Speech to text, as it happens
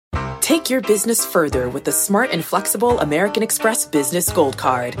Take your business further with the smart and flexible American Express Business Gold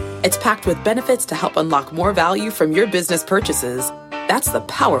Card. It's packed with benefits to help unlock more value from your business purchases. That's the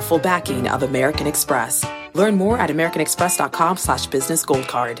powerful backing of American Express. Learn more at americanexpress.com/business gold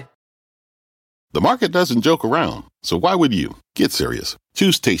card. The market doesn't joke around, so why would you? Get serious.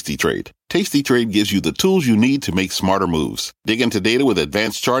 Choose Tasty Trade. Tasty Trade gives you the tools you need to make smarter moves. Dig into data with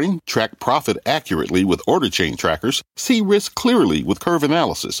advanced charting, track profit accurately with order chain trackers, see risk clearly with curve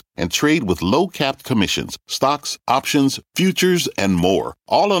analysis, and trade with low-capped commissions, stocks, options, futures, and more.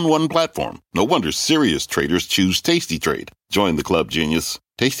 All on one platform. No wonder serious traders choose Tasty Trade. Join the club, genius.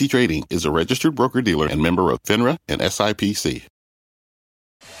 Tasty Trading is a registered broker-dealer and member of FINRA and SIPC.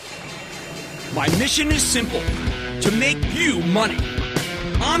 My mission is simple, to make you money.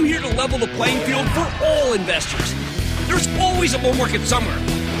 I'm here to level the playing field for all investors. There's always a bull market somewhere,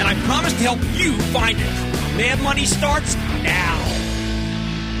 and I promise to help you find it. Mad Money starts now.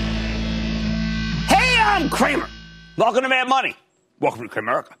 Hey, I'm Cramer. Welcome to Mad Money. Welcome to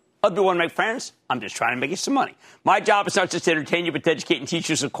Cramerica. I'll do want to make friends. I'm just trying to make you some money. My job is not just to entertain you, but to educate and teach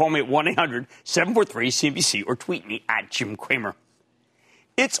you, so call me at 1-800-743-CNBC or tweet me at Jim Cramer.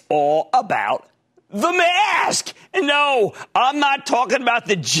 It's all about the mask. And no, I'm not talking about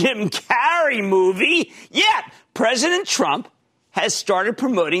the Jim Carrey movie. Yeah, President Trump has started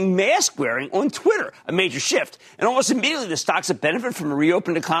promoting mask wearing on Twitter, a major shift. And almost immediately, the stocks that benefit from a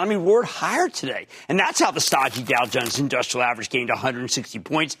reopened economy roared higher today. And that's how the stodgy Dow Jones Industrial Average gained 160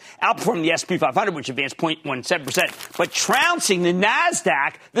 points, outperforming the S&P 500, which advanced 0.17%, but trouncing the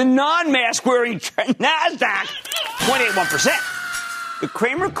Nasdaq, the non-mask wearing Nasdaq, 0.81%. The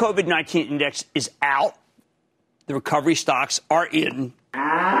Cramer COVID-19 index is out. The recovery stocks are in,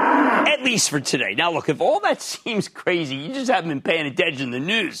 at least for today. Now, look, if all that seems crazy, you just haven't been paying attention to the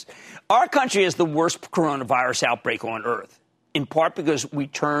news. Our country has the worst coronavirus outbreak on Earth, in part because we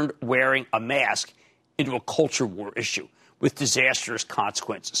turned wearing a mask into a culture war issue with disastrous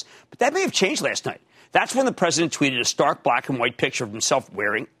consequences. But that may have changed last night. That's when the president tweeted a stark black and white picture of himself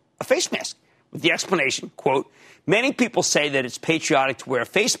wearing a face mask with the explanation, quote, "Many people say that it's patriotic to wear a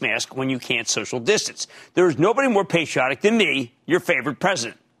face mask when you can't social distance. There is nobody more patriotic than me, your favorite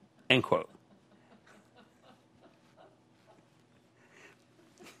president," end quote.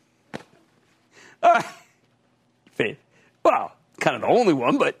 All right. Fave. Well, kind of the only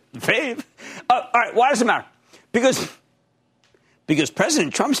one, but fave. All right. Why does it matter? Because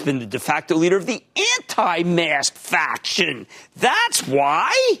President Trump's been the de facto leader of the anti-mask faction. That's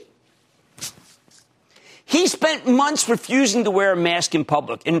why. He spent months refusing to wear a mask in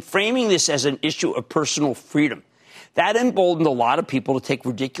public and framing this as an issue of personal freedom. That emboldened a lot of people to take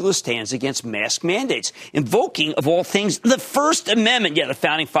ridiculous stands against mask mandates, invoking, of all things, the First Amendment. Yeah, the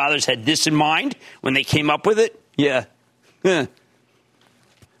Founding Fathers had this in mind when they came up with it. Yeah.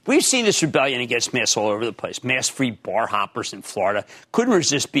 We've seen this rebellion against masks all over the place. Mask-free bar hoppers in Florida couldn't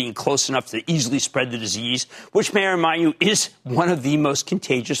resist being close enough to easily spread the disease, which, may I remind you, is one of the most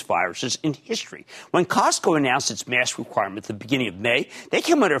contagious viruses in history. When Costco announced its mask requirement at the beginning of May, they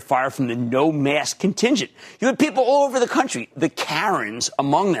came under fire from the no-mask contingent. You had people all over the country, the Karens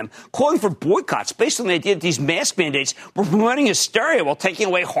among them, calling for boycotts based on the idea that these mask mandates were promoting hysteria while taking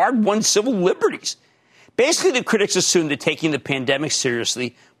away hard-won civil liberties. Basically, the critics assumed that taking the pandemic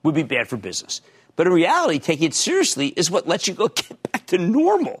seriously would be bad for business. But in reality, taking it seriously is what lets you go get back to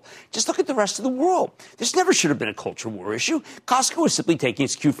normal. Just look at the rest of the world. This never should have been a culture war issue. Costco is simply taking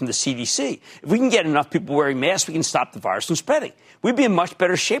its cue from the CDC. If we can get enough people wearing masks, we can stop the virus from spreading. We'd be in much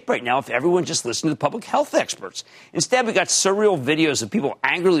better shape right now if everyone just listened to the public health experts. Instead, we got surreal videos of people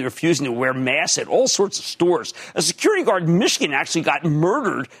angrily refusing to wear masks at all sorts of stores. A security guard in Michigan actually got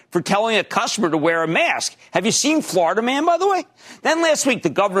murdered for telling a customer to wear a mask. Have you seen Florida Man, by the way? Then last week, the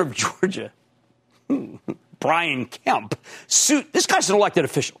governor of Georgia, Brian Kemp, sued. This guy's an elected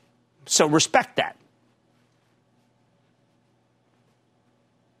official, so respect that.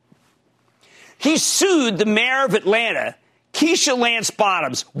 He sued the mayor of Atlanta, Keisha Lance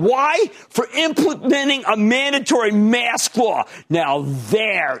Bottoms. Why? For implementing a mandatory mask law. Now,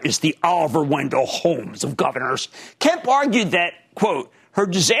 there is the Oliver Wendell Holmes of governors. Kemp argued that, quote, her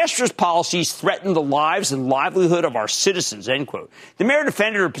disastrous policies threaten the lives and livelihood of our citizens, end quote. The mayor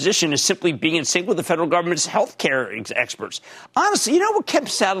defended her position as simply being in sync with the federal government's health care experts. Honestly, you know what Kemp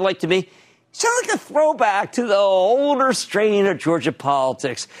sounded like to me? He sounded like a throwback to the older strain of Georgia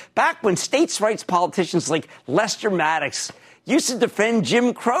politics, back when states' rights politicians like Lester Maddox used to defend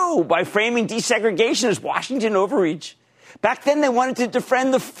Jim Crow by framing desegregation as Washington overreach. Back then, they wanted to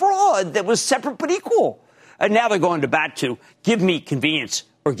defend the fraud that was separate but equal. And now they're going to bat to give me convenience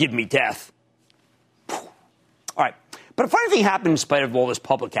or give me death. All right. But a funny thing happened in spite of all this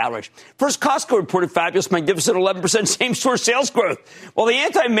public outrage. First, Costco reported fabulous, magnificent 11% same-store sales growth. While the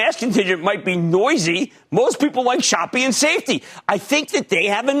anti-mask contingent might be noisy, most people like shopping and safety. I think that they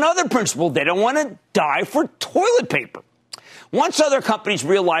have another principle. They don't want to die for toilet paper. Once other companies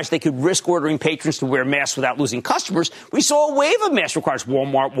realized they could risk ordering patrons to wear masks without losing customers, we saw a wave of mask requirements.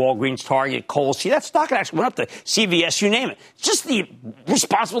 Walmart, Walgreens, Target, Kohl's. See, that stock actually went up to CVS, you name it. It's just the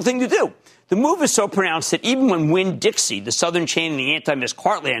responsible thing to do. The move is so pronounced that even when Winn-Dixie, the southern chain in the anti-mask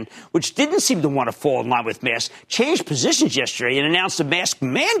heartland, which didn't seem to want to fall in line with masks, changed positions yesterday and announced a mask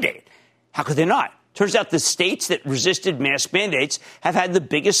mandate. How could they not? Turns out the states that resisted mask mandates have had the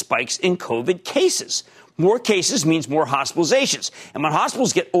biggest spikes in COVID cases. More cases means more hospitalizations. And when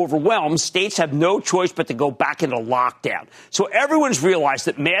hospitals get overwhelmed, states have no choice but to go back into lockdown. So everyone's realized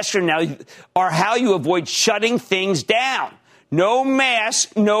that masks are how you avoid shutting things down. No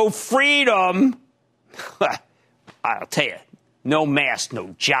mask, no freedom. I'll tell you, no mask,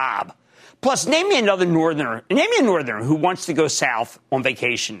 no job. Plus, name me a northerner who wants to go south on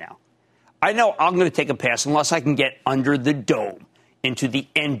vacation now. I know I'm going to take a pass unless I can get under the dome into the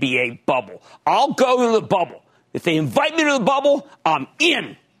NBA bubble. I'll go to the bubble. If they invite me to the bubble, I'm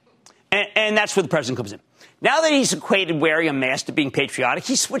in. And that's where the president comes in. Now that he's equated wearing a mask to being patriotic,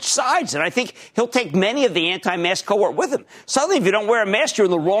 he switched sides, and I think he'll take many of the anti-mask cohort with him. Suddenly, if you don't wear a mask, you're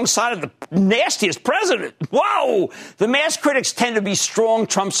on the wrong side of the nastiest president. Whoa! The mask critics tend to be strong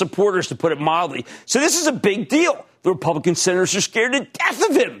Trump supporters, to put it mildly. So this is a big deal. The Republican senators are scared to death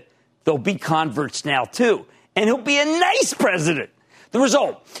of him. There'll be converts now, too. And he'll be a nice president. The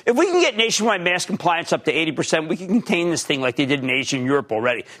result, if we can get nationwide mask compliance up to 80%, we can contain this thing like they did in Asia and Europe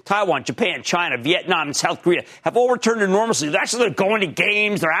already. Taiwan, Japan, China, Vietnam, and South Korea have all returned to normalcy. They're going to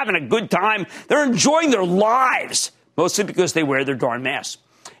games. They're having a good time. They're enjoying their lives, mostly because they wear their darn masks.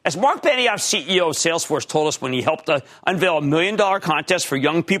 As Mark Benioff, CEO of Salesforce, told us when he helped unveil a $1 million contest for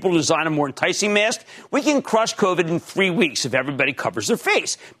young people to design a more enticing mask, we can crush COVID in 3 weeks if everybody covers their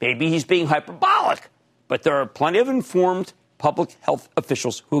face. Maybe he's being hyperbolic, but there are plenty of informed public health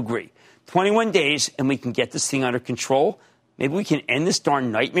officials who agree. 21 days and we can get this thing under control. Maybe we can end this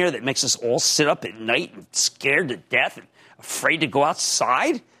darn nightmare that makes us all sit up at night and scared to death and afraid to go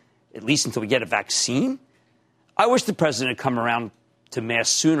outside, at least until we get a vaccine. I wish the president had come around to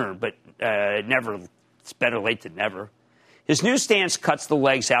masks sooner, but never. It's better late than never. His new stance cuts the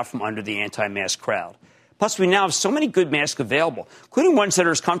legs out from under the anti-mask crowd. Plus, we now have so many good masks available, including ones that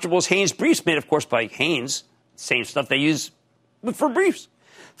are as comfortable as Hanes briefs, made, of course, by Hanes. Same stuff they use for briefs.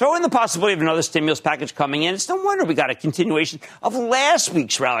 Throw in the possibility of another stimulus package coming in. It's no wonder we got a continuation of last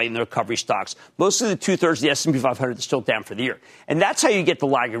week's rally in the recovery stocks. Mostly the two-thirds of the S&P 500 is still down for the year. And that's how you get the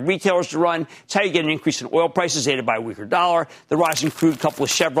lagging retailers to run. It's how you get an increase in oil prices aided by a weaker dollar. The rise in crude, coupled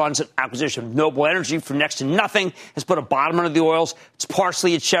with Chevron's acquisition of Noble Energy for next to nothing, has put a bottom under the oils. It's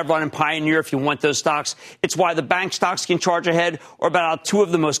partially at Chevron and Pioneer if you want those stocks. It's why the bank stocks can charge ahead, or about two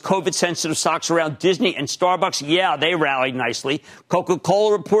of the most COVID-sensitive stocks around, Disney and Starbucks. Yeah, they rallied nicely.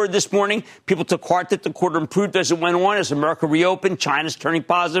 Coca-Cola reported this morning. People took heart that the quarter improved as it went on. As America reopened, China's turning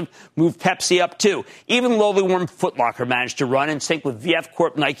positive, moved Pepsi up too. Even lowly warm Foot Locker managed to run in sync with VF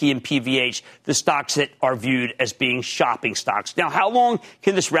Corp, Nike, and PVH, the stocks that are viewed as being shopping stocks. Now, how long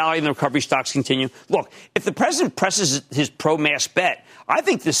can this rally in the recovery stocks continue? Look, if the president presses his pro-mask bet, I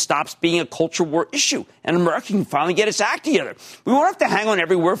think this stops being a culture war issue, and America can finally get its act together. We won't have to hang on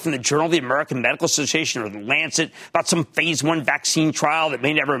every word from the Journal of the American Medical Association or the Lancet about some phase 1 vaccine trial that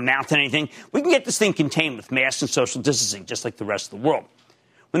may never amount to anything. We can get this thing contained with masks and social distancing, just like the rest of the world.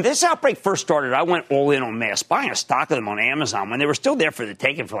 When this outbreak first started, I went all in on masks, buying a stock of them on Amazon when they were still there for the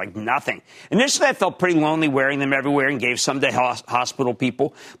taking for like nothing. Initially, I felt pretty lonely wearing them everywhere and gave some to hospital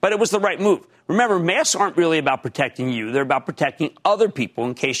people, but it was the right move. Remember, masks aren't really about protecting you. They're about protecting other people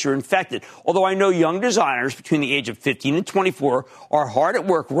in case you're infected. Although I know young designers between the age of 15 and 24 are hard at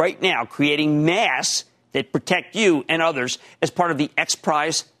work right now creating masks that protect you and others as part of the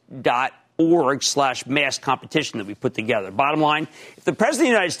xprize.org/mask competition that we put together. Bottom line, if the president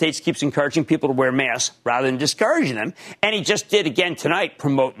of the United States keeps encouraging people to wear masks rather than discouraging them, and he just did again tonight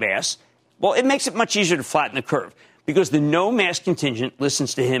promote masks, well, it makes it much easier to flatten the curve because the no mask contingent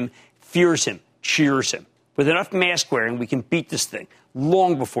listens to him, fears him, cheers him. With enough mask wearing, we can beat this thing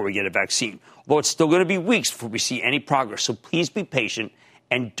long before we get a vaccine, although it's still going to be weeks before we see any progress. So please be patient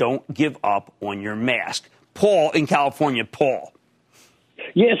and don't give up on your mask. Paul in California. Paul.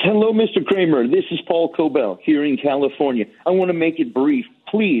 Yes, hello, Mr. Cramer. This is Paul Cobell here in California. I want to make it brief.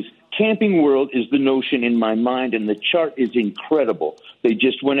 Please Camping World is the notion in my mind, and the chart is incredible. They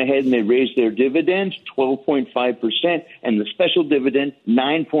just went ahead and they raised their dividend 12.5%, and the special dividend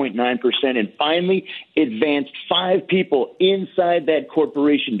 9.9%, and finally advanced 5 people inside that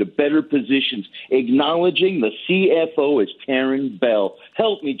corporation to better positions, acknowledging the CFO is Taryn Bell.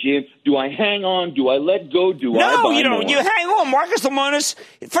 Help me, Jim. Do I hang on? Do I let go? Do I buy No, you don't. more? You hang on. Marcus Lemonis,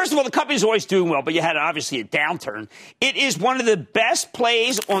 first of all, the company's always doing well, but you had obviously a downturn. It is one of the best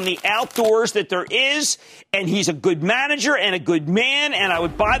plays on the outdoors that there is, and he's a good manager and a good man, and I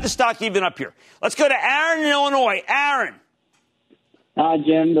would buy the stock even up here. Let's go to Aaron in Illinois. Aaron. Hi,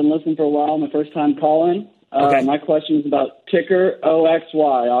 Jim. Been listening for a while. My first time calling. Okay. My question is about ticker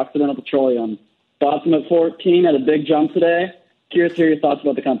OXY, Occidental Petroleum. Bought them at 14, had a big jump today. Curious to hear your thoughts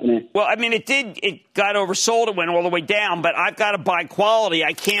about the company. Well, I mean, it got oversold. It went all the way down, but I've got to buy quality.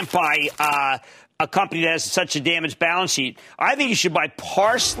 I can't buy a company that has such a damaged balance sheet. I think you should buy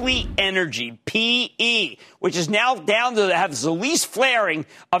Parsley Energy, PE, which is now down to have the least flaring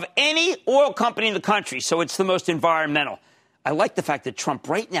of any oil company in the country. So it's the most environmental. I like the fact that Trump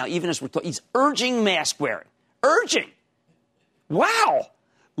right now, even as we're talking, he's urging mask wearing. Urging. Wow.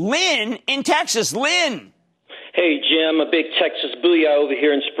 Lynn in Texas. Lynn. Hey, Jim, a big Texas booyah over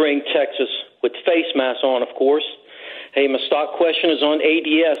here in Spring, Texas, with face masks on, of course. Hey, my stock question is on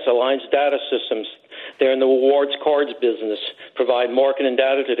ADS, Alliance Data Systems. They're in the rewards cards business, provide marketing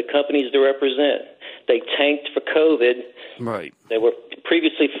data to the companies they represent. They tanked for COVID. Right. They were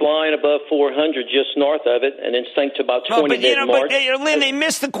previously flying above 400 just north of it, and then sank to about 20 mid-March. But Lynn, they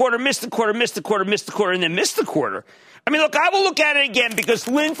missed the quarter, and then missed the quarter. I mean, look, I will look at it again because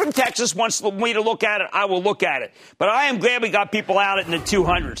Lynn from Texas wants me to look at it. I will look at it. But I am glad we got people out in the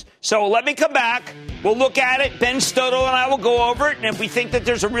 200s. So let me come back. We'll look at it. Ben Stoddle and I will go over it. And if we think that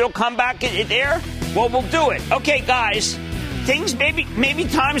there's a real comeback in there, well, we'll do it. Okay, guys, things maybe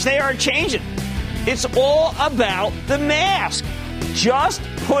times they are changing. It's all about the mask. Just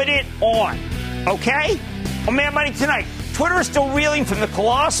put it on. Okay? On Mad Money tonight. Twitter is still reeling from the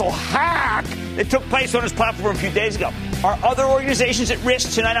colossal hack that took place on its platform a few days ago. Are other organizations at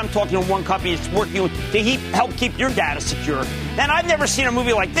risk? Tonight I'm talking to one company that's working to help keep your data secure. And I've never seen a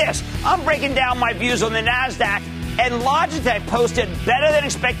movie like this. I'm breaking down my views on the Nasdaq, and Logitech posted better than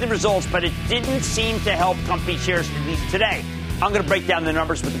expected results, but it didn't seem to help company shares, at least today. I'm going to break down the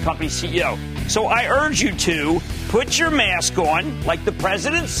numbers with the company's CEO. So I urge you to put your mask on, like the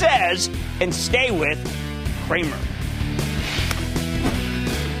president says, and stay with Cramer.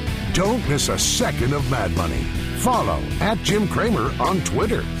 Don't miss a second of Mad Money. Follow @Jim Cramer on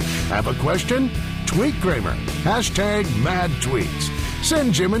Twitter. Have a question? Tweet Cramer. #MadTweets.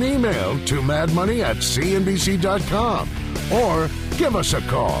 Send Jim an email to madmoney@cnbc.com or give us a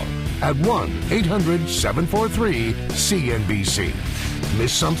call at 1-800-743-CNBC.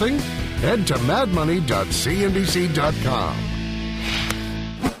 Miss something? Head to madmoney.cnbc.com.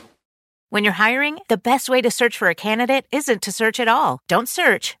 When you're hiring, the best way to search for a candidate isn't to search at all. Don't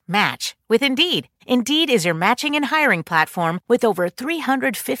search, match with Indeed. Indeed is your matching and hiring platform with over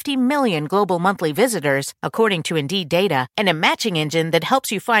 350 million global monthly visitors, according to Indeed data, and a matching engine that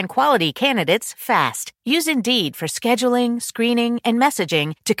helps you find quality candidates fast. Use Indeed for scheduling, screening, and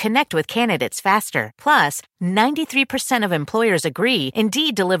messaging to connect with candidates faster. Plus, 93% of employers agree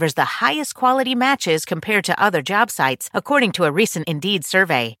Indeed delivers the highest quality matches compared to other job sites, according to a recent Indeed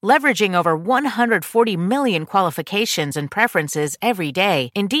survey. Leveraging over 140 million qualifications and preferences every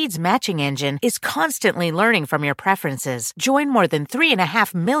day, Indeed's matching engine is constantly learning from your preferences. Join more than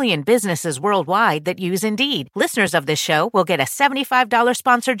 3.5 million businesses worldwide that use Indeed. Listeners of this show will get a $75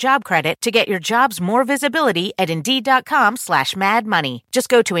 sponsored job credit to get your jobs more visibility at Indeed.com/madmoney. Just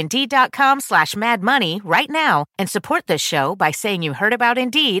go to Indeed.com/madmoney right now and support this show by saying you heard about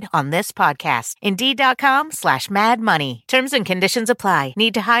Indeed on this podcast. Indeed.com/madmoney. Terms and conditions apply.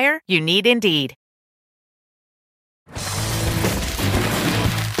 Need to hire? You need Indeed.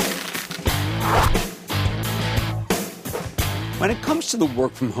 When it comes to the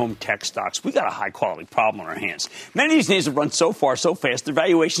work-from-home tech stocks, we got a high-quality problem on our hands. Many of these names have run so far, so fast, their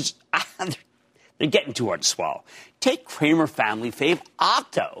valuations, they're getting too hard to swallow. Take Cramer-family fave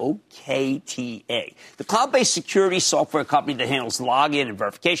Okta, OKTA, the cloud-based security software company that handles login and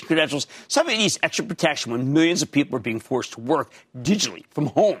verification credentials. Somebody needs extra protection when millions of people are being forced to work digitally from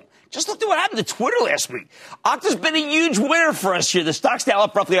home. Just look at what happened to Twitter last week. Okta's been a huge winner for us here. The stock's now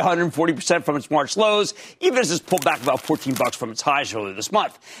up roughly 140% from its March lows, even as it's pulled back about $14 from its highs earlier this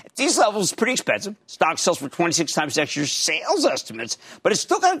month. At these levels, it's pretty expensive. Stock sells for 26 times next year's sales estimates, but it's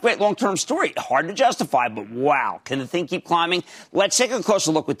still got a great long-term story. Hard to justify, but wow. Can the thing keep climbing? Let's take a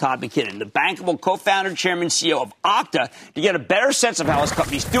closer look with Todd McKinnon, the bankable co-founder, chairman, CEO of Okta, to get a better sense of how his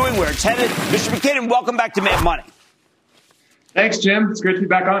company's doing, where it's headed. Mr. McKinnon, welcome back to Mad Money. Thanks, Jim. It's great to be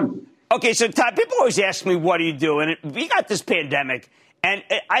back on. Okay, so Todd, people always ask me, what do you do? And we got this pandemic, and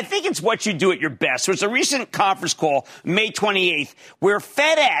I think it's what you do at your best. So it's a recent conference call, May 28th, where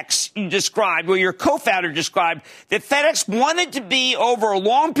your co-founder described that FedEx wanted to be, over a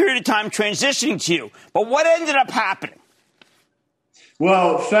long period of time, transitioning to you. But what ended up happening?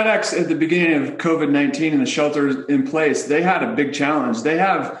 Well, FedEx at the beginning of COVID-19 and the shelters in place, they had a big challenge. They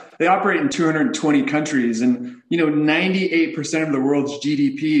operate in 220 countries, and 98% of the world's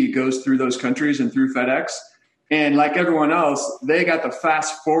GDP goes through those countries and through FedEx. And like everyone else, they got the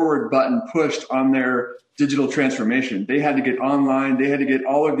fast forward button pushed on their digital transformation. They had to get online. They had to get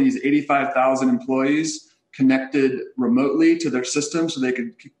all of these 85,000 employees connected remotely to their system so they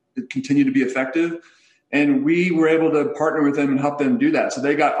could continue to be effective. And we were able to partner with them and help them do that. So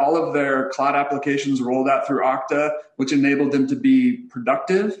they got all of their cloud applications rolled out through Okta, which enabled them to be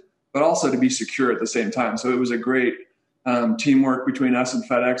productive, but also to be secure at the same time. So it was a great teamwork between us and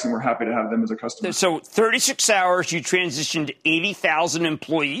FedEx, and we're happy to have them as a customer. So 36 hours, you transitioned 80,000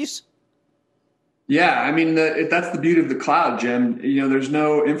 employees? Yeah, I mean, that's the beauty of the cloud, Jim. There's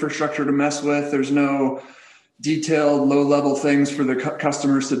no infrastructure to mess with. There's no detailed low-level things for the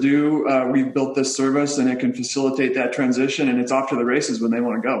customers to do. We've built this service, and it can facilitate that transition, and it's off to the races when they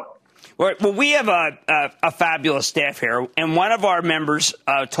want to go. Well, we have a fabulous staff here, and one of our members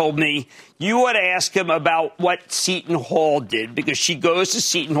told me you ought to ask him about what Seton Hall did, because she goes to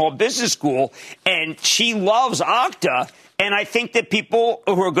Seton Hall Business School, and she loves Okta. And I think that people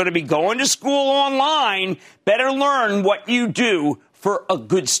who are going to be going to school online better learn what you do for a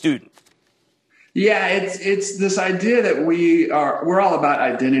good student. Yeah, it's this idea that we're all about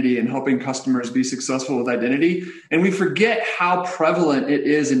identity and helping customers be successful with identity. And we forget how prevalent it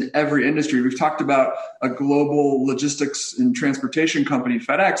is in every industry. We've talked about a global logistics and transportation company,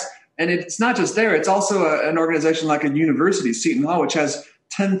 FedEx, and it's not just there. It's also an organization like a university, Seton Hall, which has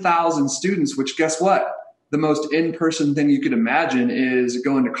 10,000 students, which guess what? The most in-person thing you could imagine is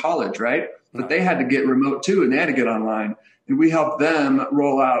going to college, right? But they had to get remote too, and they had to get online. And we helped them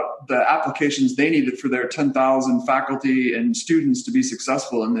roll out the applications they needed for their 10,000 faculty and students to be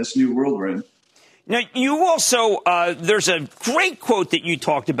successful in this new world we're in. Now, you also, there's a great quote that you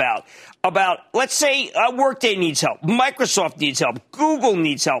talked about, let's say, Workday needs help, Microsoft needs help, Google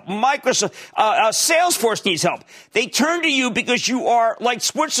needs help, Salesforce needs help. They turn to you because you are, like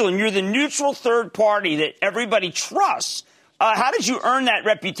Switzerland, you're the neutral third party that everybody trusts. How did you earn that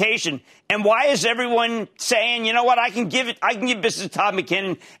reputation? And why is everyone saying, you know what, I can give business to Todd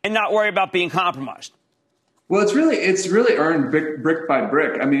McKinnon and not worry about being compromised? Well, it's really earned brick by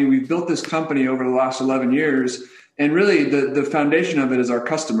brick. I mean, we've built this company over the last 11 years, and really the foundation of it is our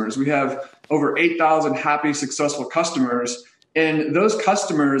customers. We have over 8,000 happy, successful customers, and those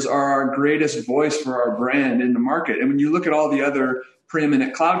customers are our greatest voice for our brand in the market. And when you look at all the other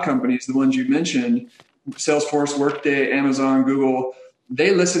preeminent cloud companies, the ones you mentioned, Salesforce, Workday, Amazon, Google,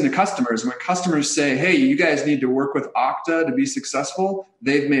 they listen to customers. When customers say, hey, you guys need to work with Okta to be successful,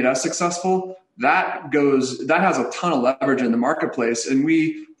 they've made us successful, that has a ton of leverage in the marketplace. And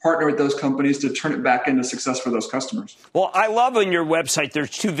we partner with those companies to turn it back into success for those customers. Well, I love on your website,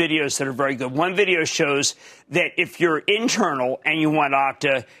 there's two videos that are very good. One video shows that if you're internal and you want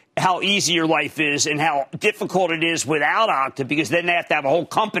Okta, how easy your life is and how difficult it is without Okta, because then they have to have a whole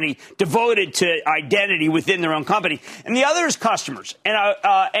company devoted to identity within their own company. And the other is customers,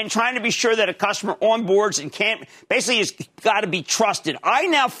 and trying to be sure that a customer onboards and basically has got to be trusted. I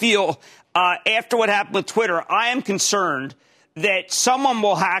now feel, after what happened with Twitter, I am concerned that someone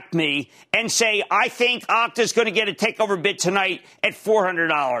will hack me and say, I think Okta's going to get a takeover bid tonight at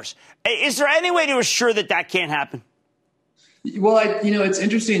 $400. Is there any way to assure that can't happen? Well, it's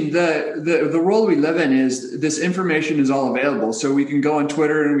interesting. The world we live in is this information is all available. So we can go on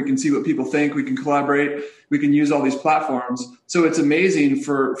Twitter and we can see what people think. We can collaborate. We can use all these platforms. So it's amazing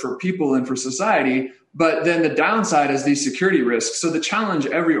for people and for society. But then the downside is these security risks. So the challenge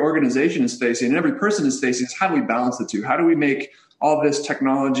every organization is facing and every person is facing is, how do we balance the two? How do we make all this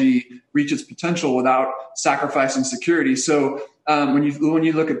technology reach its potential without sacrificing security? So when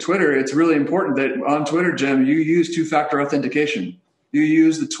you look at Twitter, it's really important that on Twitter, Jim, you use two-factor authentication. You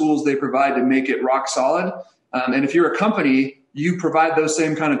use the tools they provide to make it rock solid. And if you're a company, you provide those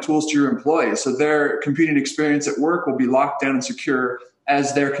same kind of tools to your employees. So their computing experience at work will be locked down and secure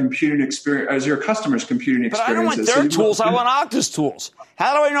as their computing experience, as your customer's computing experience. But I don't want their tools. I want Okta's tools.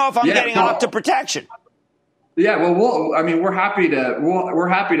 How do I know if I'm getting Okta protection? Yeah, we're happy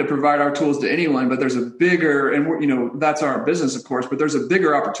to provide our tools to anyone, but there's a bigger, and that's our business, of course, but there's a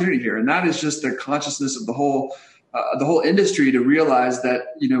bigger opportunity here, and that is just the consciousness of the whole industry to realize that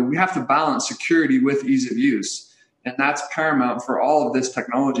we have to balance security with ease of use, and that's paramount for all of this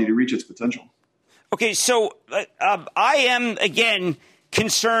technology to reach its potential. Okay, so I am again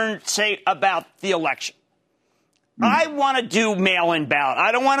concerned, say, about the election. I want to do mail-in ballot.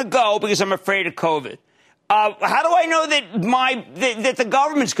 I don't want to go because I'm afraid of COVID. How do I know that the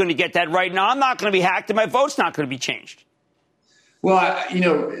government's going to get that right now? I'm not going to be hacked and my vote's not going to be changed. Well,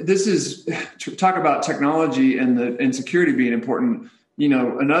 this is talk about technology and security being important.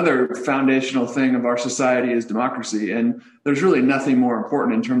 Another foundational thing of our society is democracy. And there's really nothing more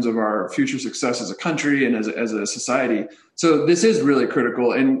important in terms of our future success as a country and as a society. So this is really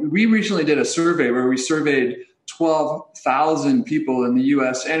critical. And we recently did a survey where we surveyed 12,000 people in the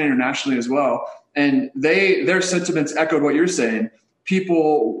U.S. and internationally as well. And their sentiments echoed what you're saying.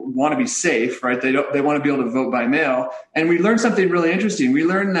 People want to be safe, right? They want to be able to vote by mail. And we learned something really interesting. We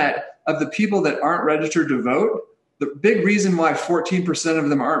learned that of the people that aren't registered to vote, the big reason why 14% of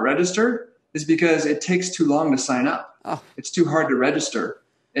them aren't registered is because it takes too long to sign up. Oh. It's too hard to register,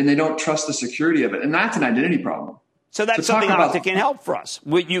 and they don't trust the security of it. And that's an identity problem. So that's something Okta can help for us.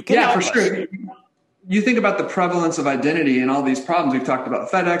 You can help us. Yeah, for sure. You think about the prevalence of identity and all these problems. We've talked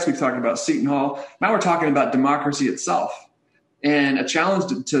about FedEx. We've talked about Seton Hall. Now we're talking about democracy itself. And a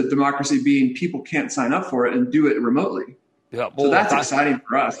challenge to democracy being people can't sign up for it and do it remotely. Yeah, well, so that's exciting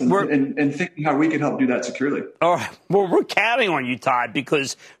for us and thinking how we can help do that securely. All right. Well, we're counting on you, Todd,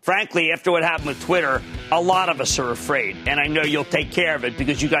 because, frankly, after what happened with Twitter, a lot of us are afraid. And I know you'll take care of it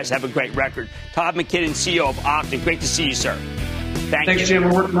because you guys have a great record. Todd McKinnon, CEO of Okta. Great to see you, sir. Thanks, Jim.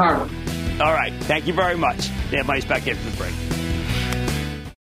 We're working hard. All right. Thank you very much. Dan Money's back after the break.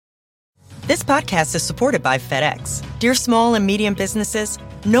 This podcast is supported by FedEx. Dear small and medium businesses,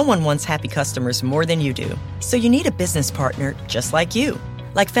 no one wants happy customers more than you do. So you need a business partner just like you.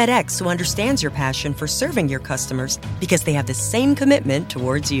 Like FedEx, who understands your passion for serving your customers because they have the same commitment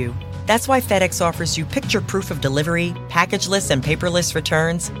towards you. That's why FedEx offers you picture proof of delivery, packageless and paperless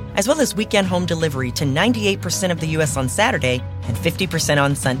returns, as well as weekend home delivery to 98% of the U.S. on Saturday and 50%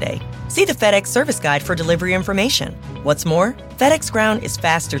 on Sunday. See the FedEx service guide for delivery information. What's more, FedEx Ground is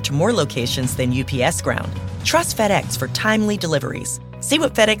faster to more locations than UPS Ground. Trust FedEx for timely deliveries. See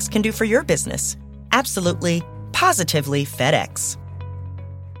what FedEx can do for your business. Absolutely, positively FedEx.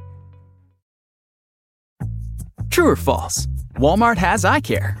 True or false? Walmart has eye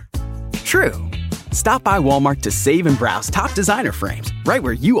care. True. Stop by Walmart to save and browse top designer frames right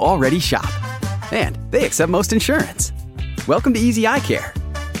where you already shop. And they accept most insurance. Welcome to Easy Eye Care.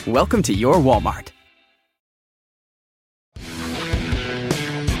 Welcome to your Walmart.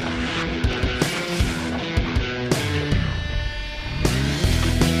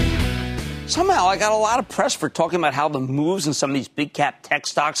 Somehow I got a lot of press for talking about how the moves in some of these big cap tech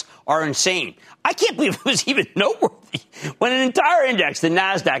stocks are insane. I can't believe it was even noteworthy when an entire index, the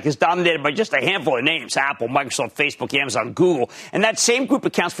Nasdaq, is dominated by just a handful of names: Apple, Microsoft, Facebook, Amazon, Google, and that same group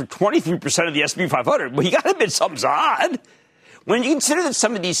accounts for 23% of the S&P 500. Well, you got to admit something's odd. When you consider that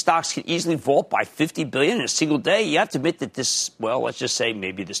some of these stocks can easily vault by $50 billion in a single day, you have to admit that this, well, let's just say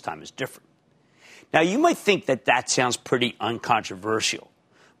maybe this time is different. Now, you might think that that sounds pretty uncontroversial.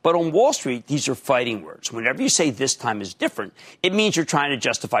 But on Wall Street, these are fighting words. Whenever you say this time is different, it means you're trying to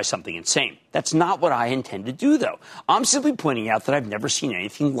justify something insane. That's not what I intend to do, though. I'm simply pointing out that I've never seen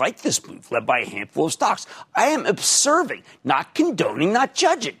anything like this move, led by a handful of stocks. I am observing, not condoning, not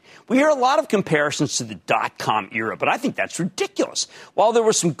judging. We hear a lot of comparisons to the dot-com era, but I think that's ridiculous. While there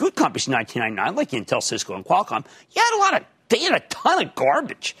were some good companies in 1999, like Intel, Cisco, and Qualcomm, they had a ton of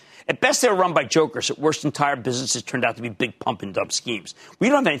garbage. At best, they were run by jokers. At worst, entire businesses turned out to be big pump-and-dump schemes. We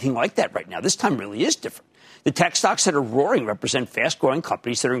don't have anything like that right now. This time really is different. The tech stocks that are roaring represent fast-growing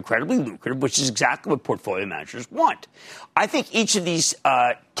companies that are incredibly lucrative, which is exactly what portfolio managers want. I think each of these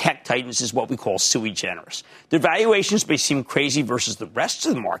tech titans is what we call sui generis. Their valuations may seem crazy versus the rest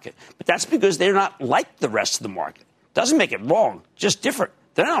of the market, but that's because they're not like the rest of the market. Doesn't make it wrong, just different.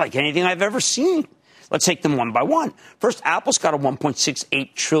 They're not like anything I've ever seen. Let's take them one by one. First, Apple's got a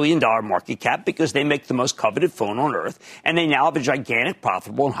 $1.68 trillion market cap because they make the most coveted phone on earth, and they now have a gigantic,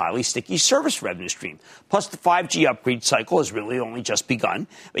 profitable, and highly sticky service revenue stream. Plus, the 5G upgrade cycle has really only just begun,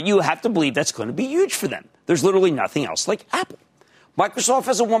 but you have to believe that's going to be huge for them. There's literally nothing else like Apple. Microsoft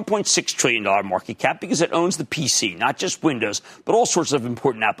has a $1.6 trillion market cap because it owns the PC, not just Windows, but all sorts of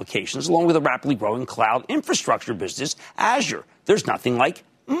important applications, along with a rapidly growing cloud infrastructure business, Azure. There's nothing like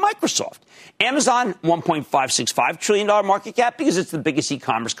Microsoft. Amazon, $1.565 trillion market cap because it's the biggest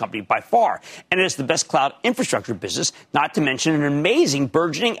e-commerce company by far. And it has the best cloud infrastructure business, not to mention an amazing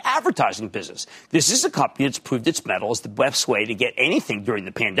burgeoning advertising business. This is a company that's proved its mettle as the best way to get anything during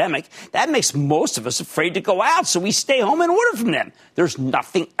the pandemic. That makes most of us afraid to go out, so we stay home and order from them. There's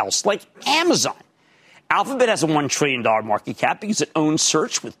nothing else like Amazon. Alphabet has a $1 trillion market cap because it owns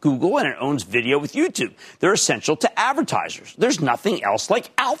search with Google and it owns video with YouTube. They're essential to advertisers. There's nothing else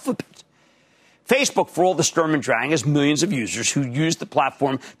like Alphabet. Facebook, for all the Sturm and Drang, has millions of users who use the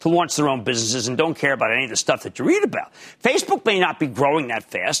platform to launch their own businesses and don't care about any of the stuff that you read about. Facebook may not be growing that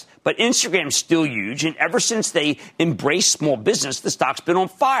fast, but Instagram's still huge, and ever since they embraced small business, the stock's been on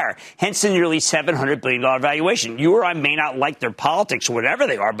fire, hence the nearly $700 billion valuation. You or I may not like their politics or whatever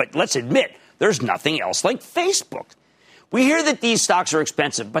they are, but let's admit, there's nothing else like Facebook. We hear that these stocks are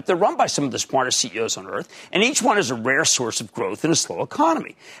expensive, but they're run by some of the smartest CEOs on earth, and each one is a rare source of growth in a slow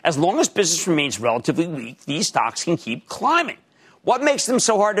economy. As long as business remains relatively weak, these stocks can keep climbing. What makes them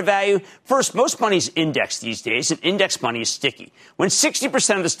so hard to value? First, most money is indexed these days, and index money is sticky. When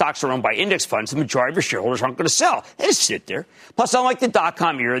 60% of the stocks are owned by index funds, the majority of your shareholders aren't going to sell. They just sit there. Plus, unlike the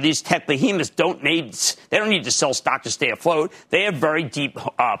dot-com era, these tech behemoths don't need to sell stock to stay afloat. They have very deep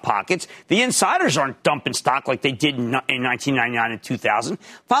pockets. The insiders aren't dumping stock like they did in 1999 and 2000.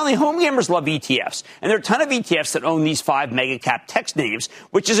 Finally, home gamers love ETFs, and there are a ton of ETFs that own these 5 mega-cap tech names,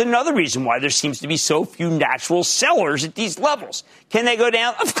 which is another reason why there seems to be so few natural sellers at these levels. Can they go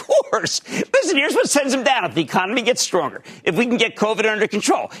down? Of course. Listen, here's what sends them down if the economy gets stronger. If we can get COVID under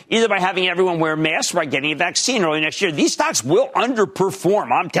control, either by having everyone wear masks or by getting a vaccine early next year, these stocks will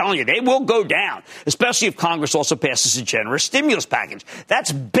underperform. I'm telling you, they will go down, especially if Congress also passes a generous stimulus package.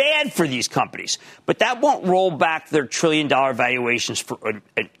 That's bad for these companies. But that won't roll back their trillion-dollar valuations, for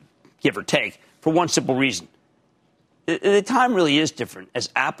give or take, for one simple reason. The time really is different, as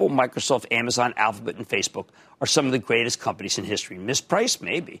Apple, Microsoft, Amazon, Alphabet, and Facebook are some of the greatest companies in history. Mispriced?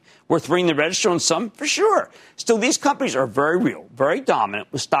 Maybe. Worth ringing the register on some? For sure. Still, these companies are very real, very dominant,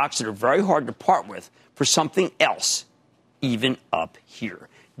 with stocks that are very hard to part with for something else, even up here.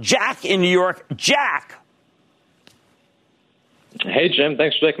 Jack in New York. Jack! Hey, Jim.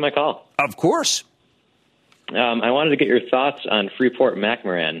 Thanks for taking my call. Of course. I wanted to get your thoughts on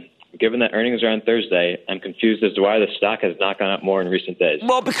Freeport-McMoRan. Given that earnings are on Thursday, I'm confused as to why the stock has not gone up more in recent days.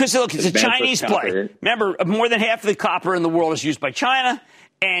 Well, because, look, it's a Chinese play. Remember, more than half of the copper in the world is used by China.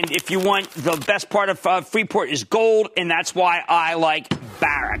 And if you want, the best part of Freeport is gold, and that's why I like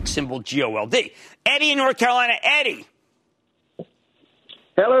Barrick, symbol GOLD. Eddie in North Carolina. Eddie.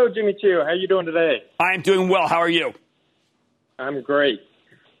 Hello, Jimmy Choo. How are you doing today? I am doing well. How are you? I'm great.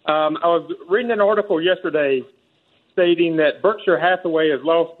 I was reading an article yesterday stating that Berkshire Hathaway has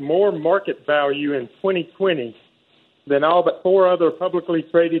lost more market value in 2020 than all but 4 other publicly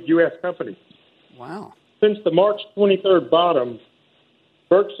traded U.S. companies. Wow. Since the March 23rd bottom,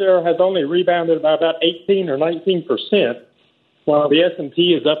 Berkshire has only rebounded by about 18 or 19%, while the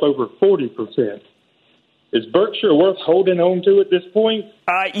S&P is up over 40%. Is Berkshire worth holding on to at this point?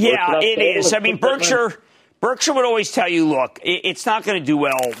 Yeah, it is. I mean, Berkshire would always tell you, look, it's not going to do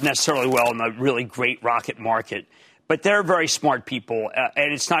necessarily well in the really great rocket market. But they're very smart people,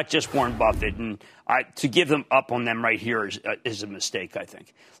 and it's not just Warren Buffett. And to give them up on them right here is a mistake, I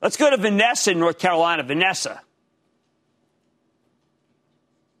think. Let's go to Vanessa in North Carolina. Vanessa.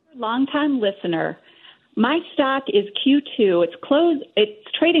 Longtime listener. My stock is Q2.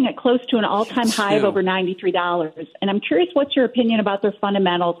 It's trading at close to an all-time high of over $93. And I'm curious, what's your opinion about their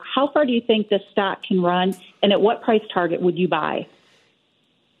fundamentals? How far do you think this stock can run? And at what price target would you buy?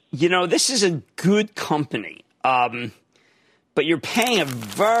 You know, this is a good company. But you're paying a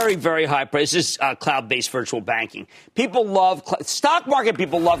very, very high price. This is cloud-based virtual banking. People love stock market.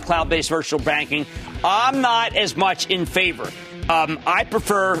 People love cloud-based virtual banking. I'm not as much in favor. I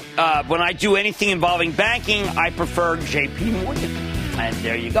prefer when I do anything involving banking, I prefer J.P. Morgan. And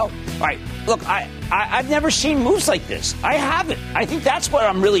there you go. All right. Look, I've never seen moves like this. I haven't. I think that's what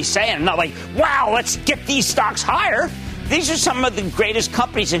I'm really saying. I'm not like, wow, let's get these stocks higher. These are some of the greatest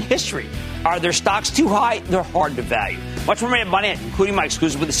companies in history. Are their stocks too high? They're hard to value. Much more money, including my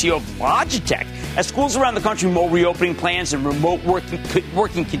exclusive with the CEO of Logitech. As schools around the country roll reopening plans and remote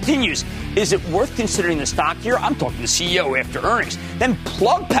working continues, is it worth considering the stock here? I'm talking to the CEO after earnings. Then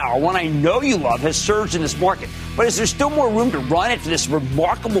Plug Power, one I know you love, has surged in this market. But is there still more room to run it for this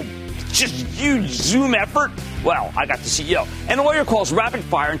remarkable, just huge Zoom effort? Well, I got the CEO. And all your calls rapid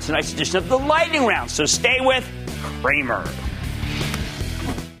fire in tonight's edition of the Lightning Round. So stay with Cramer.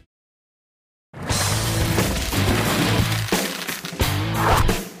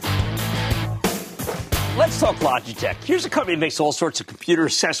 Logitech. Here's a company that makes all sorts of computer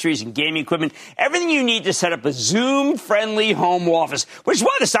accessories and gaming equipment. Everything you need to set up a Zoom-friendly home office, which is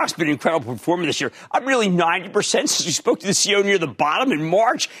why the stock's been incredible performing this year. Up nearly 90% since we spoke to the CEO near the bottom in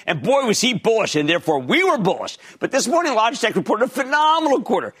March. And boy, was he bullish, and therefore we were bullish. But this morning, Logitech reported a phenomenal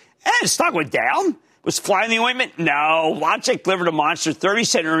quarter. And the stock went down. Was flying the ointment? No. Logitech delivered a monster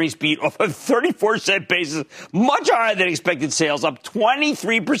 30-cent earnings beat off a 34-cent basis, much higher than expected sales, up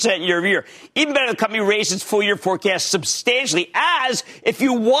 23% year over year. Even better, the company raised its full-year forecast substantially, as if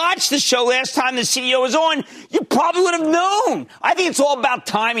you watched the show last time the CEO was on, you probably would have known. I think it's all about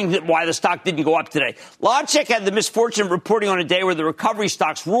timing why the stock didn't go up today. Logitech had the misfortune of reporting on a day where the recovery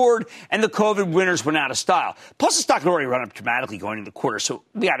stocks roared and the COVID winners went out of style. Plus, the stock had already run up dramatically going into the quarter, so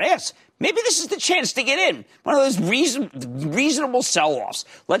we got to ask, maybe this is the chance to get in. One of those reasonable sell-offs.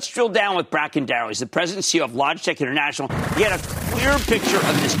 Let's drill down with Bracken Darrell. He's the president and CEO of Logitech International. He had a clear picture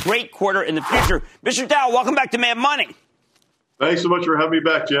of this great quarter in the future. Mr. Darrell, welcome back to Mad Money. Thanks so much for having me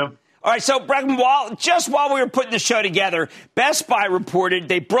back, Jim. All right, so Bracken, while we were putting the show together, Best Buy reported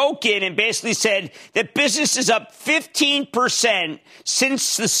they broke in and basically said that business is up 15%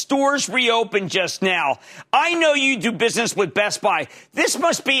 since the stores reopened just now. I know you do business with Best Buy. This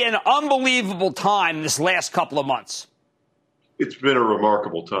must be an unbelievable time this last couple of months. It's been a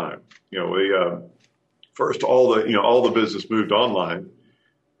remarkable time. First, all the business moved online,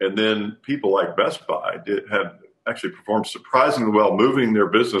 and then people like Best Buy had actually performed surprisingly well moving their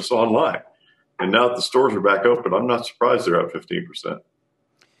business online. And now that the stores are back open, I'm not surprised they're up 15%.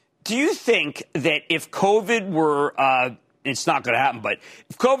 Do you think that if COVID were, it's not going to happen, but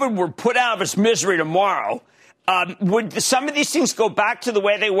if COVID were put out of its misery tomorrow, would some of these things go back to the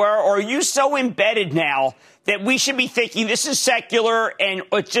way they were? Or are you so embedded now that we should be thinking this is secular and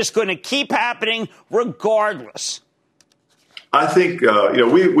it's just going to keep happening regardless? I think,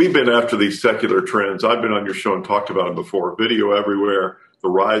 we've been after these secular trends. I've been on your show and talked about them before. Video everywhere, the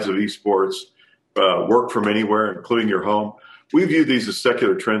rise of esports, work from anywhere, including your home. We view these as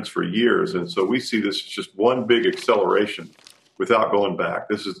secular trends for years. And so we see this as just one big acceleration without going back.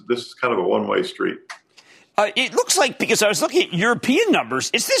 This is kind of a one-way street. It looks like, because I was looking at European numbers,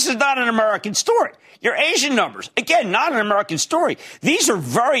 this is not an American story. Your Asian numbers, again, not an American story. These are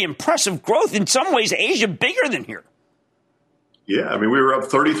very impressive growth. In some ways, Asia bigger than here. Yeah, I mean, we were up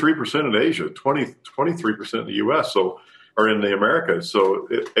 33% in Asia, 23% in the U.S., or in the Americas. So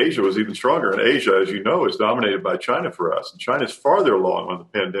Asia was even stronger. And Asia, as you know, is dominated by China for us. And China's farther along on the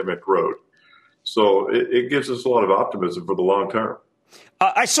pandemic road. So it gives us a lot of optimism for the long term.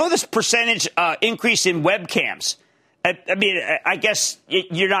 I saw this percentage increase in webcams. I guess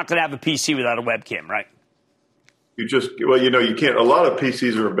you're not going to have a PC without a webcam, right? You can't. A lot of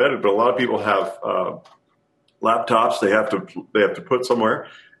PCs are embedded, but a lot of people have laptops they have to put somewhere.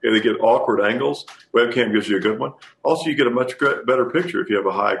 They get awkward angles. Webcam gives you a good one. Also, you get a much better picture if you have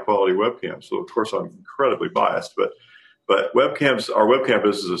a high quality webcam. So, of course, I'm incredibly biased, but webcams, our webcam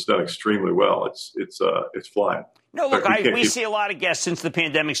business has done extremely well. It's flying. No, look, we see a lot of guests since the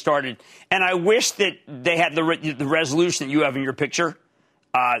pandemic started, and I wish that they had the resolution that you have in your picture.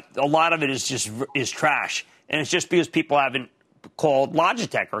 A lot of it is trash, and it's just because people haven't called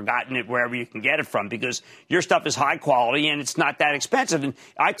Logitech or gotten it wherever you can get it from, because your stuff is high quality and it's not that expensive. And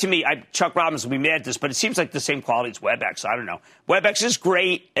Chuck Robbins will be mad at this, but it seems like the same quality as WebEx. I don't know. WebEx is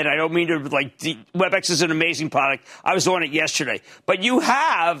great, and I don't mean to WebEx is an amazing product. I was on it yesterday, but you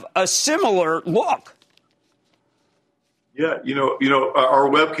have a similar look. Yeah, our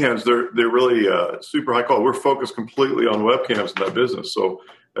webcams, they're really super high quality. We're focused completely on webcams in that business. So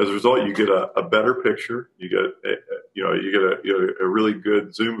as a result, you get a better picture. You get a really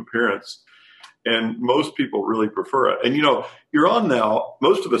good zoom appearance, and most people really prefer it. And you're on now.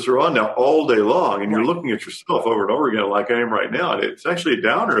 Most of us are on now all day long, and you're looking at yourself over and over again, like I am right now. And it's actually a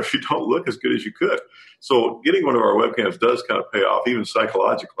downer if you don't look as good as you could. So getting one of our webcams does kind of pay off, even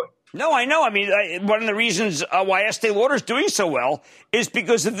psychologically. No, I know. I mean, one of the reasons why Estee Lauder's doing so well is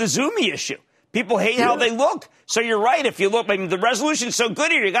because of the zoomy issue. People hate how they look. So you're right. If you look, the resolution's so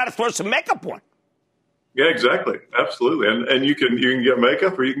good here, you got to throw some makeup on. Yeah, exactly. Absolutely. And you can get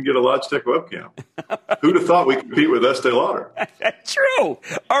makeup, or you can get a Logitech webcam. Who'd have thought we could compete with Estee Lauder? True.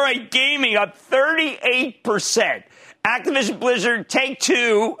 All right. Gaming up 38%. Activision Blizzard,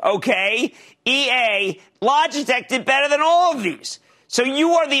 Take-Two, okay. EA, Logitech did better than all of these. So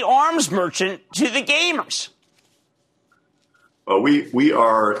you are the arms merchant to the gamers. We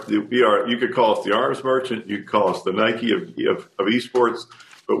are. You could call us the arms merchant. You could call us the Nike of esports.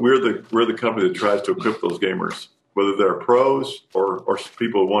 But we're the company that tries to equip those gamers, whether they're pros or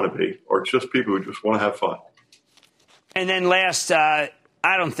people who want to be, or just people who just want to have fun. And then last,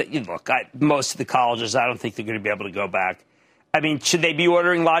 I don't think, most of the colleges, I don't think they're going to be able to go back. I mean, should they be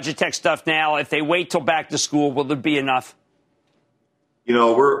ordering Logitech stuff now? If they wait till back to school, will there be enough?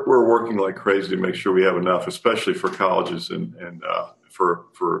 We're working like crazy to make sure we have enough, especially for colleges and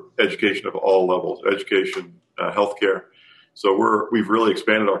for education of all levels, education, healthcare. So we've really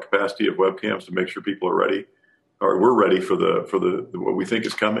expanded our capacity of webcams to make sure people are ready, or we're ready for the what we think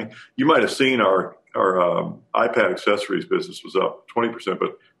is coming. You might have seen our iPad accessories business was up 20%,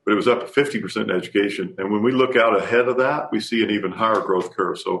 but it was up 50% in education. And when we look out ahead of that, we see an even higher growth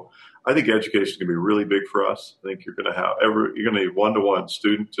curve. So I think education is going to be really big for us. I think you're going to need one-to-one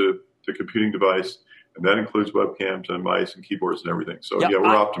student to computing device, and that includes webcams and mice and keyboards and everything. So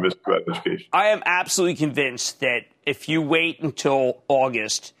we're optimistic about education. I am absolutely convinced that if you wait until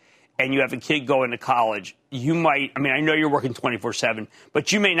August and you have a kid going to college, you might, I know you're working 24/7,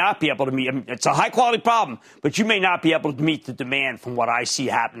 but you may not be able to meet, it's a high-quality problem, but you may not be able to meet the demand from what I see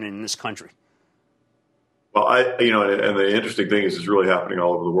happening in this country. Well, and the interesting thing is it's really happening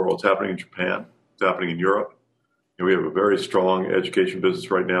all over the world. It's happening in Japan. It's happening in Europe. We have a very strong education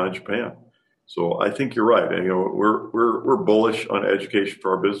business right now in Japan. So I think you're right. And, we're bullish on education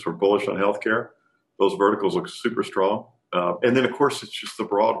for our business. We're bullish on healthcare. Those verticals look super strong. And then, of course, it's just the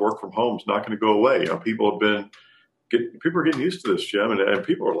broad work from home is not going to go away. People are getting used to this, Jim, and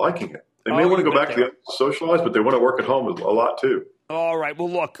people are liking it. They may want to go back to socialize, but they want to work at home a lot too. All right. Well,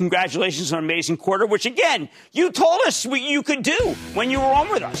 look, congratulations on an amazing quarter, which, again, you told us what you could do when you were on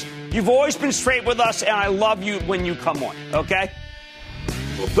with us. You've always been straight with us, and I love you when you come on, okay?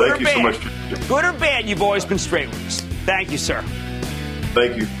 Well, thank you so much. Good or bad, you've always been straight with us. Thank you, sir.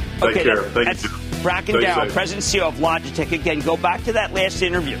 Thank you. Take care. Thank you. Bracken Darrell, President and CEO of Logitech. Again, go back to that last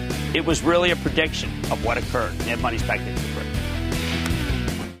interview. It was really a prediction of what occurred. Mad Money's back into the break.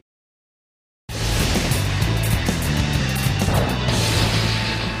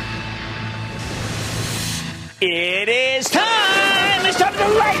 It is time! It's time to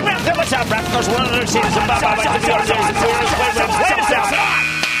light round. What's up, Bracken? One of those things.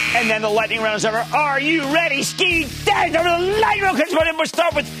 And then the lightning round is over. Are you ready? Ski dash over the lightning round. We'll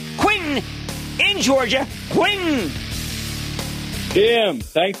start with Quinn in Georgia. Quinn. Jim,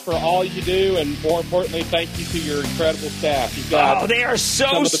 thanks for all you do, and more importantly, thank you to your incredible staff. You've got they are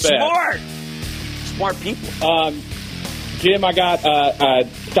so smart. Smart people. Jim, I got a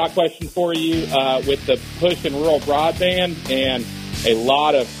stock question for you with the push in rural broadband and a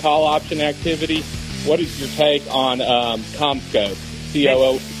lot of call option activity. What is your take on CommScope,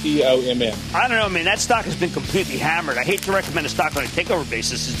 COMM? I don't know, man. That stock has been completely hammered. I hate to recommend a stock on a takeover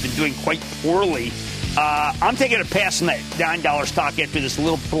basis. It's been doing quite poorly. I'm taking a pass on that $9 stock after this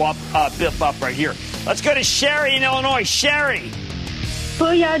little bip up right here. Let's go to Sherry in Illinois. Sherry.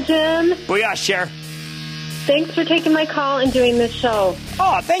 Booyah, Jim. Booyah, Sherry. Thanks for taking my call and doing this show.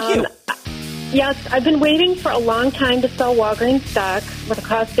 Oh, thank you. Yes, I've been waiting for a long time to sell Walgreens stock with a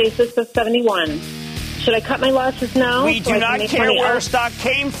cost basis of 71. Should I cut my losses now? We do not care where stock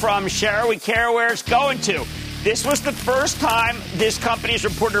came from, Sherry. We care where it's going to. This was the first time this company has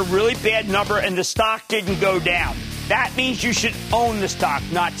reported a really bad number and the stock didn't go down. That means you should own the stock,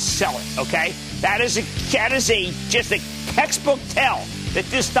 not sell it, okay? That is just a textbook tell that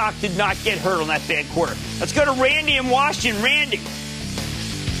this stock did not get hurt on that bad quarter. Let's go to Randy in Washington. Randy.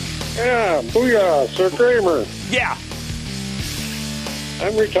 Yeah, booyah, Sir Cramer. Yeah.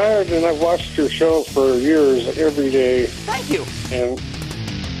 I'm retired and I've watched your show for years, every day. Thank you. And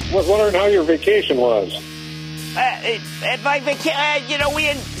was wondering how your vacation was. We had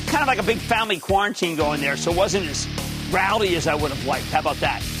kind of like a big family quarantine going there, so it wasn't as rowdy as I would have liked. How about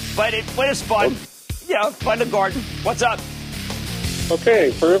that? But it was fun. Fun to garden. What's up?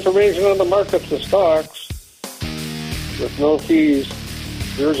 Okay, for information on the markets of stocks, with no fees,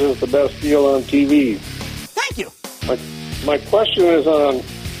 yours is the best deal on TV. Thank you. My question is on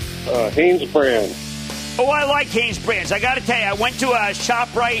Hanes brand. Oh, I like Hanes brands. I got to tell you, I went to a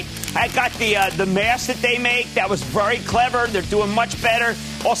ShopRite. I got the mask that they make. That was very clever. They're doing much better.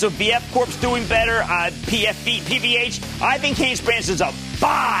 Also, VF Corp's doing better. PVH. I think Hanes brands is a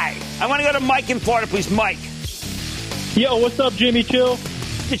buy. I want to go to Mike in Florida, please. Mike. Yo, what's up, Jimmy Chill?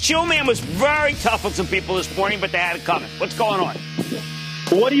 The Chill Man was very tough on some people this morning, but they had it coming. What's going on?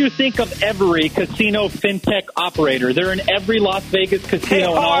 What do you think of every casino fintech operator? They're in every Las Vegas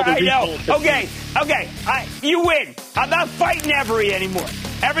casino and all the regional casinos. Okay. You win. I'm not fighting Every anymore.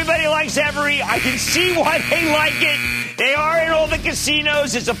 Everybody likes Every. I can see why they like it. They are in all the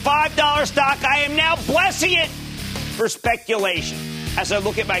casinos. It's a $5 stock. I am now blessing it for speculation. As I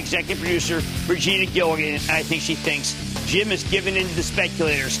look at my executive producer, Regina Gilligan, and I think she thinks Jim is giving in to the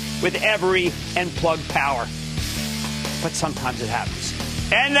speculators with Every and Plug Power. But sometimes it happens.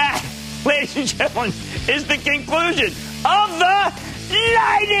 And that, ladies and gentlemen, is the conclusion of the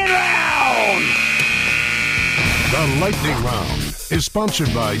Lightning Round. The Lightning Round is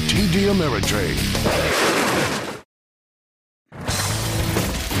sponsored by TD Ameritrade.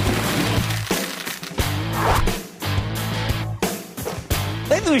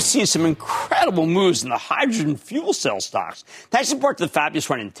 Lately, we've seen some incredible moves in the hydrogen fuel cell stocks. Thanks in part to the fabulous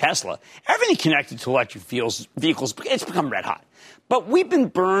run in Tesla. Everything connected to electric vehicles, it's become red hot. But we've been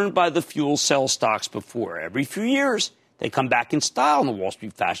burned by the fuel cell stocks before. Every few years, they come back in style in the Wall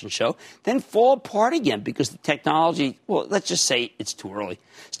Street fashion show, then fall apart again because the technology, well, let's just say it's too early.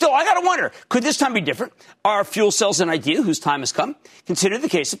 Still, I got to wonder, could this time be different? Are fuel cells an idea whose time has come? Consider the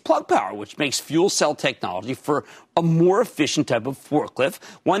case of Plug Power, which makes fuel cell technology for a more efficient type of forklift,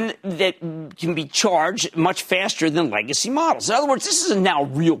 one that can be charged much faster than legacy models. In other words, this is a now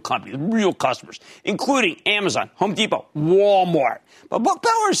real company, real customers, including Amazon, Home Depot, Walmart. But Plug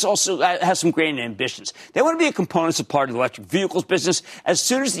Power also has some grand ambitions. They want to be a component supplier to the electric vehicles business as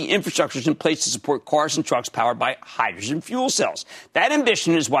soon as the infrastructure is in place to support cars and trucks powered by hydrogen fuel cells. That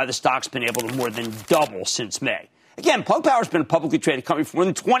ambition is why the stock's been able to more than double since May. Again, Plug Power has been a publicly traded company for more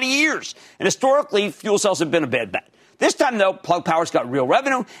than 20 years, and historically, fuel cells have been a bad bet. This time, though, Plug Power's got real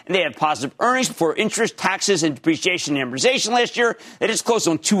revenue, and they had positive earnings before interest, taxes, and depreciation and amortization last year. They just closed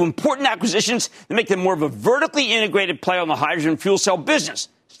on two important acquisitions that make them more of a vertically integrated play on the hydrogen fuel cell business.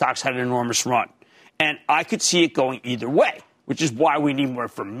 Stock's had an enormous run, and I could see it going either way, which is why we need more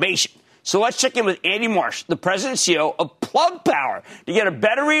information. So let's check in with Andy Marsh, the president and CEO of Plug Power, to get a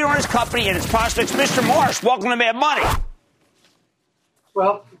better read on his company and its prospects. Mr. Marsh, welcome to Mad Money.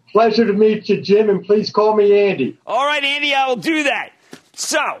 Well, pleasure to meet you, Jim, and please call me Andy. All right, Andy, I will do that.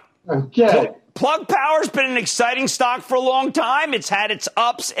 So, okay. Plug Power's been an exciting stock for a long time. It's had its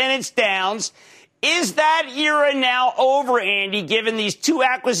ups and its downs. Is that era now over, Andy, given these two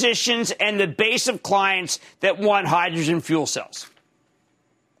acquisitions and the base of clients that want hydrogen fuel cells?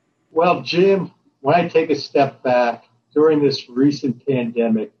 Well, Jim, when I take a step back, during this recent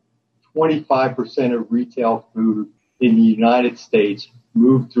pandemic, 25% of retail food in the United States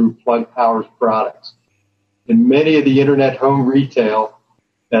moved through Plug Power's products. And many of the internet home retail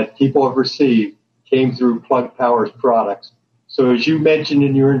that people have received came through Plug Power's products. So as you mentioned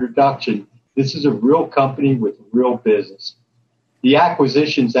in your introduction, this is a real company with real business. The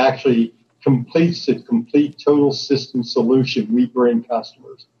acquisitions actually completes the complete total system solution we bring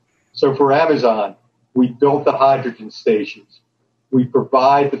customers. So for Amazon, we built the hydrogen stations. We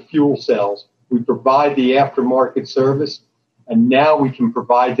provide the fuel cells. We provide the aftermarket service. And now we can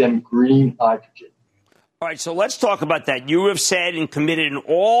provide them green hydrogen. All right, so let's talk about that. You have said and committed in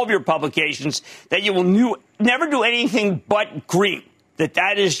all of your publications that you will never do anything but green,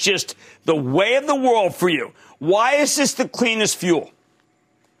 that is just the way of the world for you. Why is this the cleanest fuel?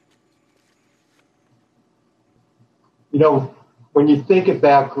 You know, when you think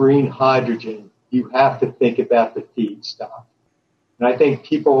about green hydrogen, you have to think about the feedstock. And I think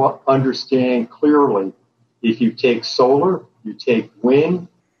people understand clearly if you take solar, you take wind,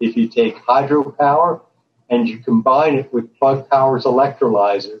 if you take hydropower, and you combine it with Plug Power's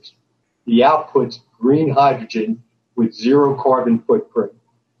electrolyzers, the output's green hydrogen with zero carbon footprint.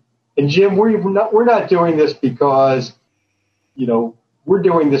 And Jim, we're not doing this because, we're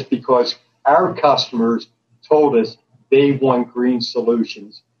doing this because our customers told us they want green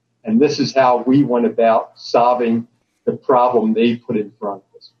solutions. And this is how we went about solving the problem they put in front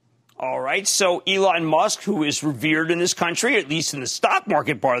of us. All right. So Elon Musk, who is revered in this country, at least in the stock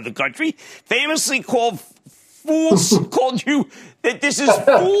market part of the country, famously called you that this is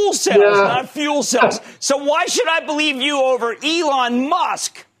fuel cells, not fuel cells. So why should I believe you over Elon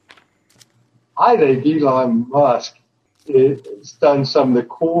Musk? I think Elon Musk has done some of the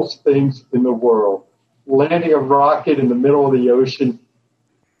coolest things in the world. Landing a rocket in the middle of the ocean,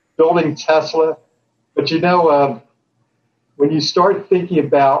 building Tesla. But when you start thinking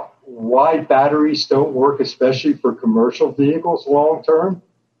about why batteries don't work, especially for commercial vehicles long term,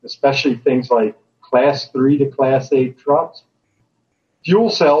 especially things like Class 3 to Class 8 trucks,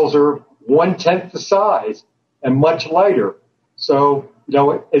 fuel cells are 1/10 the size and much lighter. So,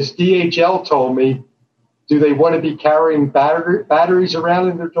 as DHL told me, do they want to be carrying batteries around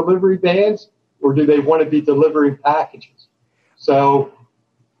in their delivery vans, or do they want to be delivering packages? So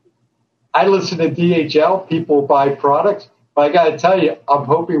I listen to DHL, people buy products, but I got to tell you, I'm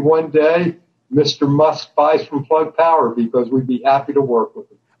hoping one day Mr. Musk buys from Plug Power because we'd be happy to work with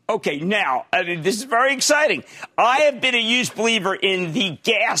him. Okay, now, this is very exciting. I have been a huge believer in the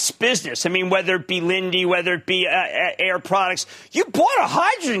gas business. I mean, whether it be Linde, whether it be Air Products. You bought a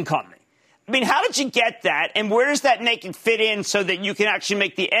hydrogen company. I mean, how did you get that? And where does that make it fit in so that you can actually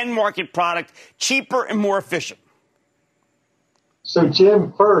make the end market product cheaper and more efficient? So,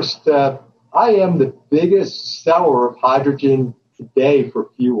 Jim, first, I am the biggest seller of hydrogen today for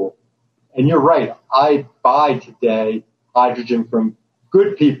fuel. And you're right. I buy today hydrogen from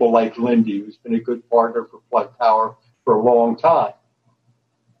good people like Lindy, who's been a good partner for Plug Power for a long time.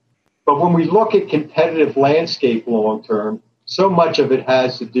 But when we look at competitive landscape long term, so much of it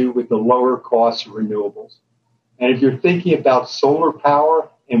has to do with the lower cost of renewables. And if you're thinking about solar power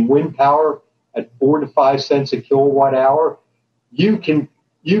and wind power at 4 to 5 cents a kilowatt hour, you can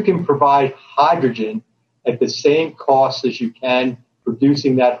provide hydrogen at the same cost as you can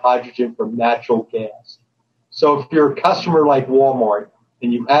producing that hydrogen from natural gas. So if you're a customer like Walmart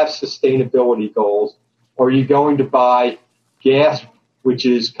and you have sustainability goals, are you going to buy gas which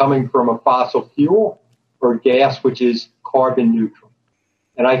is coming from a fossil fuel or gas which is carbon neutral?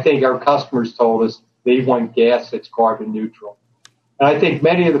 And I think our customers told us they want gas that's carbon neutral. And I think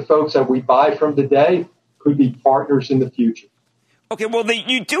many of the folks that we buy from today could be partners in the future. Okay, well,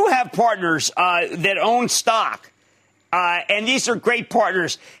 you do have partners that own stock, and these are great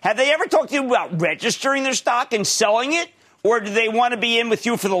partners. Have they ever talked to you about registering their stock and selling it, or do they want to be in with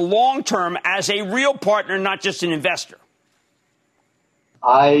you for the long term as a real partner, not just an investor?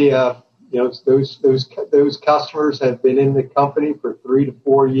 Those customers have been in the company for 3 to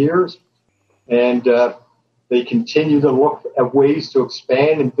 4 years, and they continue to look at ways to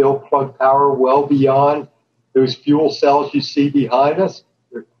expand and build Plug Power well beyond those fuel cells you see behind us.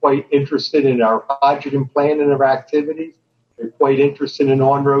 They're quite interested in our hydrogen plan and our activities. They're quite interested in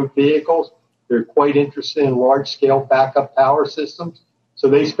on-road vehicles. They're quite interested in large-scale backup power systems. So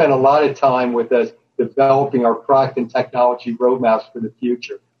they spend a lot of time with us developing our product and technology roadmaps for the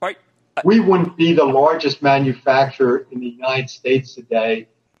future. Right. We wouldn't be the largest manufacturer in the United States today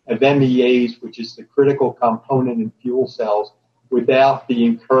of MEAs, which is the critical component in fuel cells, without the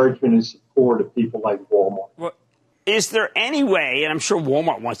encouragement and support of people like Walmart. Well, is there any way, and I'm sure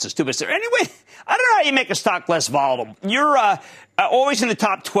Walmart wants this too, but is there any way, I don't know how you make a stock less volatile. You're always in the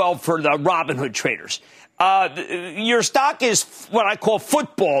top 12 for the Robinhood traders. Your stock is what I call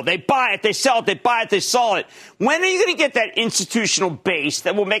football. They buy it, they sell it, they buy it, they sell it. When are you going to get that institutional base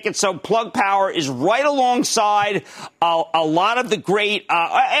that will make it so Plug Power is right alongside a lot of the great,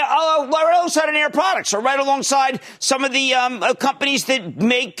 right alongside an Air Products, or right alongside some of the companies that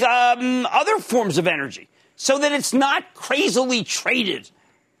make other forms of energy, so that it's not crazily traded?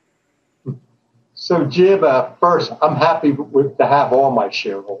 So, Jim, first, I'm happy to have all my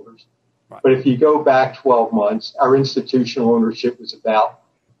shareholders. But if you go back 12 months, our institutional ownership was about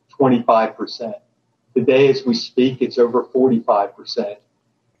 25%. Today, as we speak, it's over 45%.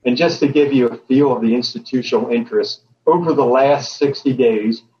 And just to give you a feel of the institutional interest, over the last 60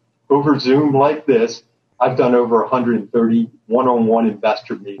 days, over Zoom like this, I've done over 130 one-on-one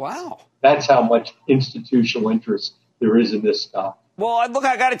investor meetings. Wow. That's how much institutional interest there is in this stock. Well, look,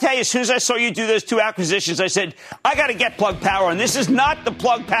 I got to tell you, as soon as I saw you do those 2 acquisitions, I said, I got to get Plug Power. And this is not the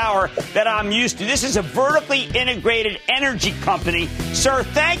Plug Power that I'm used to. This is a vertically integrated energy company. Sir,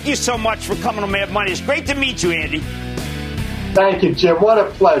 thank you so much for coming on Mad Money. It's great to meet you, Andy. Thank you, Jim. What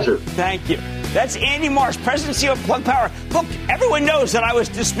a pleasure. Thank you. That's Andy Marsh, President and CEO of Plug Power. Look, everyone knows that I was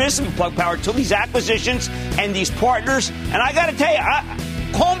dismissive of Plug Power until these acquisitions and these partners. And I got to tell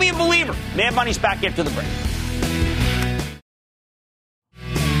you, call me a believer. Mad Money's back after the break.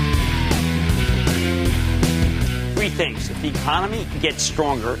 3 things. If the economy gets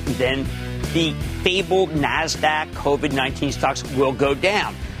stronger, then the fabled Nasdaq COVID-19 stocks will go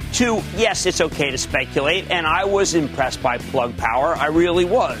down. 2, yes, it's okay to speculate, and I was impressed by Plug Power. I really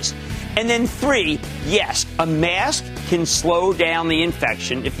was. And then 3, yes, a mask can slow down the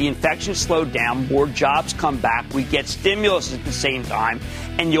infection. If the infection slowed down, more jobs come back. We get stimulus at the same time,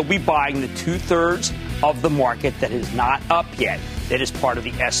 and you'll be buying the 2/3 of the market that is not up yet, that is part of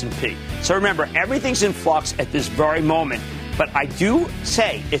the S&P. So remember, everything's in flux at this very moment. But I do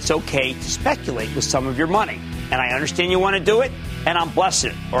say it's okay to speculate with some of your money. And I understand you want to do it, and I'm blessed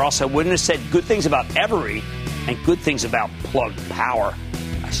it. Or else I wouldn't have said good things about Every and good things about Plug Power.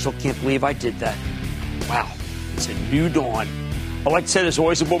 I still can't believe I did that. Wow, it's a new dawn. I like to say there's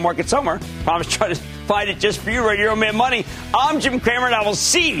always a bull market somewhere. Promise to try to find it just for you right here on Mad Money. I'm Jim Cramer, and I will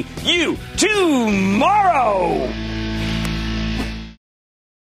see you tomorrow.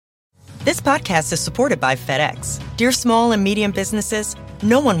 This podcast is supported by FedEx. Dear small and medium businesses,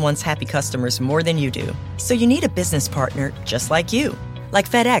 no one wants happy customers more than you do. So you need a business partner just like you. Like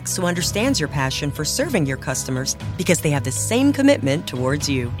FedEx, who understands your passion for serving your customers because they have the same commitment towards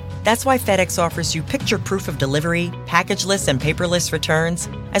you. That's why FedEx offers you picture proof of delivery, packageless and paperless returns,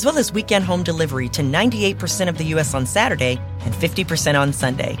 as well as weekend home delivery to 98% of the U.S. on Saturday and 50% on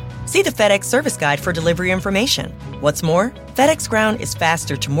Sunday. See the FedEx service guide for delivery information. What's more, FedEx Ground is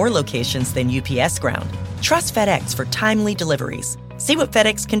faster to more locations than UPS Ground. Trust FedEx for timely deliveries. See what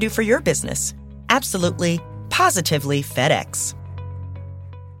FedEx can do for your business. Absolutely, positively FedEx.